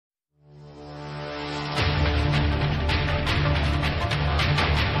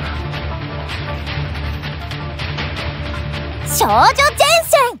少女前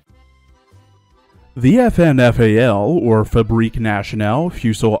線 The FNFAL, or Fabrique Nationale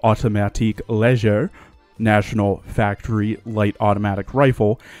Fusil Automatique Léger, National Factory Light Automatic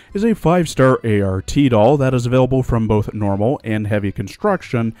Rifle, is a 5-star ART doll that is available from both normal and heavy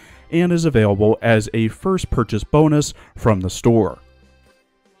construction and is available as a first purchase bonus from the store.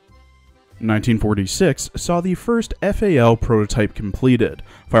 1946 saw the first FAL prototype completed,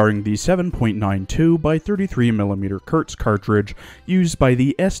 firing the 7.92 by 33mm Kurtz cartridge used by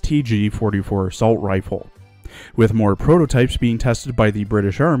the STG-44 assault rifle, with more prototypes being tested by the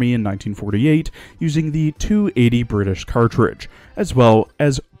British Army in 1948 using the 280 British cartridge, as well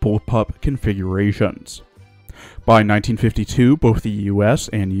as bullpup configurations. By 1952, both the US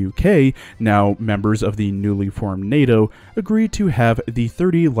and UK, now members of the newly formed NATO, agreed to have the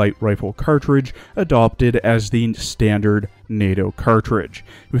 .30 light rifle cartridge adopted as the standard NATO cartridge,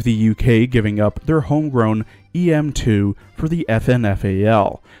 with the UK giving up their homegrown EM2 for the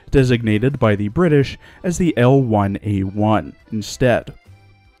FNFAL, designated by the British as the L1A1 instead.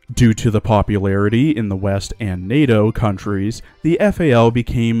 Due to the popularity in the West and NATO countries, the FAL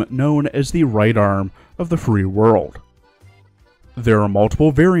became known as the right arm of the free world. There are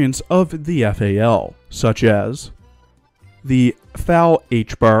multiple variants of the FAL, such as the FAL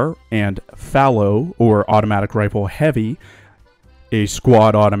H-Bar and FALO, or Automatic Rifle Heavy, a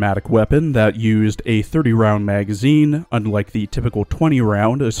squad automatic weapon that used a 30-round magazine, unlike the typical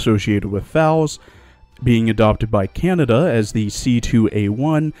 20-round associated with FALs, being adopted by Canada as the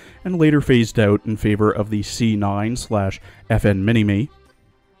C2A1 and later phased out in favor of the C9/FN Minimi.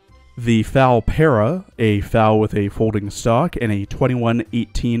 The FAL Para, a FAL with a folding stock and a 21,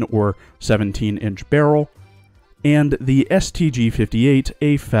 18, or 17-inch barrel, and the STG-58,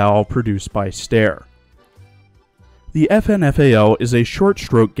 a FAL produced by Steyr. The FNFAL is a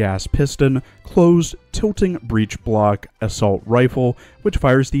short-stroke gas piston, closed, tilting breech block assault rifle, which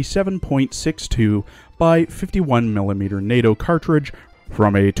fires the 7.62 by 51mm NATO cartridge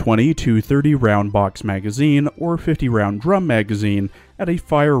from a 20 to 30 round box magazine or 50 round drum magazine at a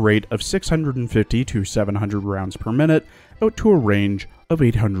fire rate of 650 to 700 rounds per minute out to a range of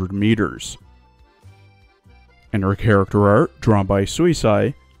 800 meters. In her character art, drawn by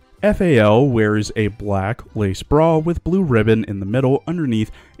Suisai, FAL wears a black lace bra with blue ribbon in the middle underneath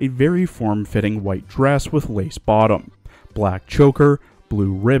a very form-fitting white dress with lace bottom, black choker,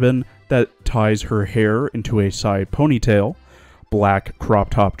 blue ribbon that ties her hair into a side ponytail, black crop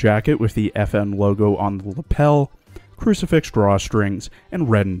top jacket with the FN logo on the lapel, crucifix drawstrings,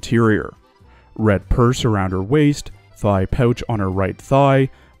 and red interior, red purse around her waist, thigh pouch on her right thigh,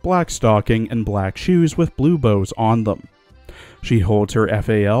 black stocking, and black shoes with blue bows on them. She holds her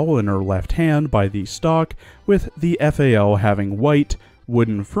FAL in her left hand by the stock, with the FAL having white,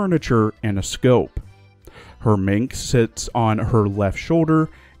 wooden furniture and a scope. Her mink sits on her left shoulder,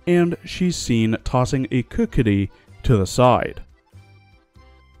 and she's seen tossing a kukuri to the side.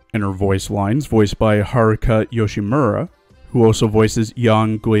 In her voice lines, voiced by Haruka Yoshimura, who also voices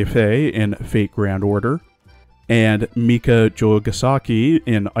Yang Guifei in Fate Grand Order, and Mika Jogasaki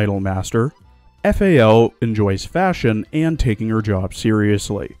in Idolmaster, FAL enjoys fashion and taking her job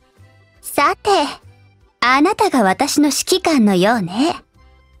seriously. さて、あなたが私の指揮官のようね。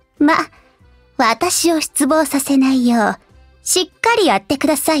ま、私を失望させないよう、しっかりやってく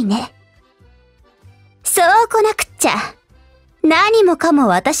ださいね。そうこなくっちゃ。何もかも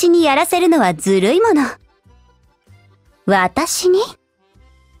私にやらせるのはずるいもの。私に？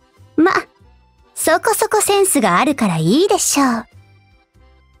ま、そこそこセンスがあるからいいでしょう。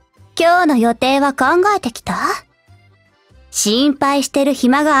今日の予定は考えてきた？心配してる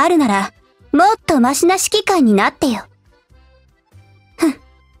暇があるなら、もっとマシな指揮官になってよ。ふん。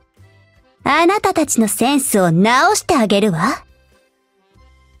あなたたちのセンスを直してあげるわ。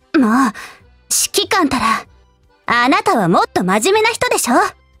もう、指揮官たら、あなたはもっと真面目な人でしょ？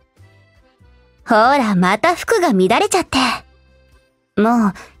ほら、また服が乱れちゃって。も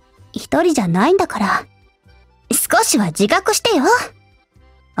う、一人じゃないんだから、少しは自覚してよ。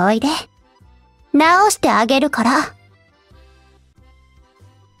おいで。直してあげるから。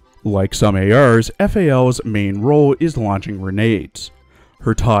Like some ARs, FAL's main role is launching grenades.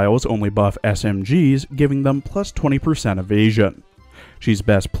 Her tiles only buff SMGs, giving them plus 20% evasion. She's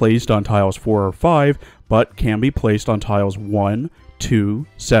best placed on tiles 4 or 5, but can be placed on tiles 1, 2,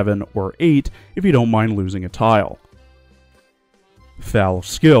 7, or 8 if you don't mind losing a tile. FAL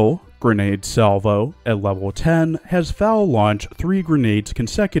skill, Grenade Salvo, at level 10, has FAL launch 3 grenades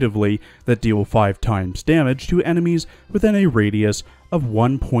consecutively that deal 5 times damage to enemies within a radius of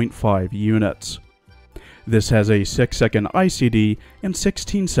 1.5 units. This has a 6-second ICD and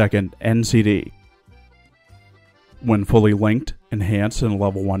 16-second NCD. When fully linked, enhanced, and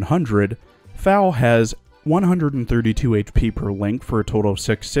level 100, FAL has 132 HP per link for a total of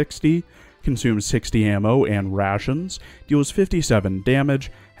 660, consumes 60 ammo and rations, deals 57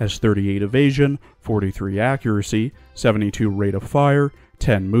 damage, has 38 evasion, 43 accuracy, 72 rate of fire,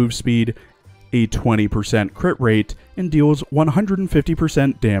 10 move speed, a 20% crit rate, and deals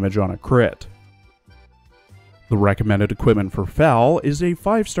 150% damage on a crit. The recommended equipment for FAL is a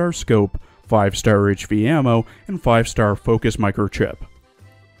 5-star scope, 5-star HV ammo, and 5-star focus microchip.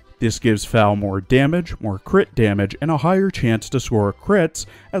 This gives FAL more damage, more crit damage, and a higher chance to score crits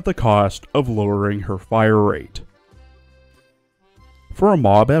at the cost of lowering her fire rate. For a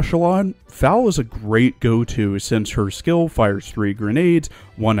mob echelon, FAL is a great go-to since her skill fires 3 grenades,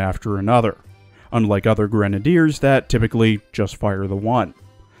 one after another, unlike other grenadiers that typically just fire the one,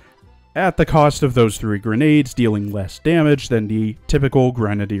 at the cost of those 3 grenades dealing less damage than the typical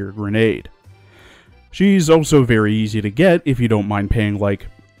grenadier grenade. She's also very easy to get if you don't mind paying like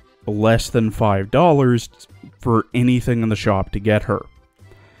less than $5 for anything in the shop to get her.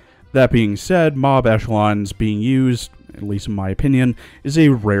 That being said, mob echelons being used, at least in my opinion, is a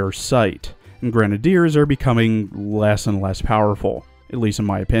rare sight, and grenadiers are becoming less and less powerful, at least in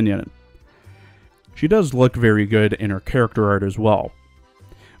my opinion. She does look very good in her character art as well.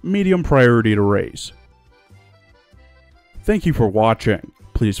 Medium priority to raise. Thank you for watching.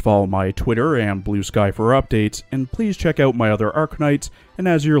 Please follow my Twitter and Blue Sky for updates, and please check out my other Arknights and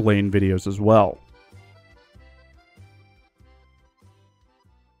Azure Lane videos as well.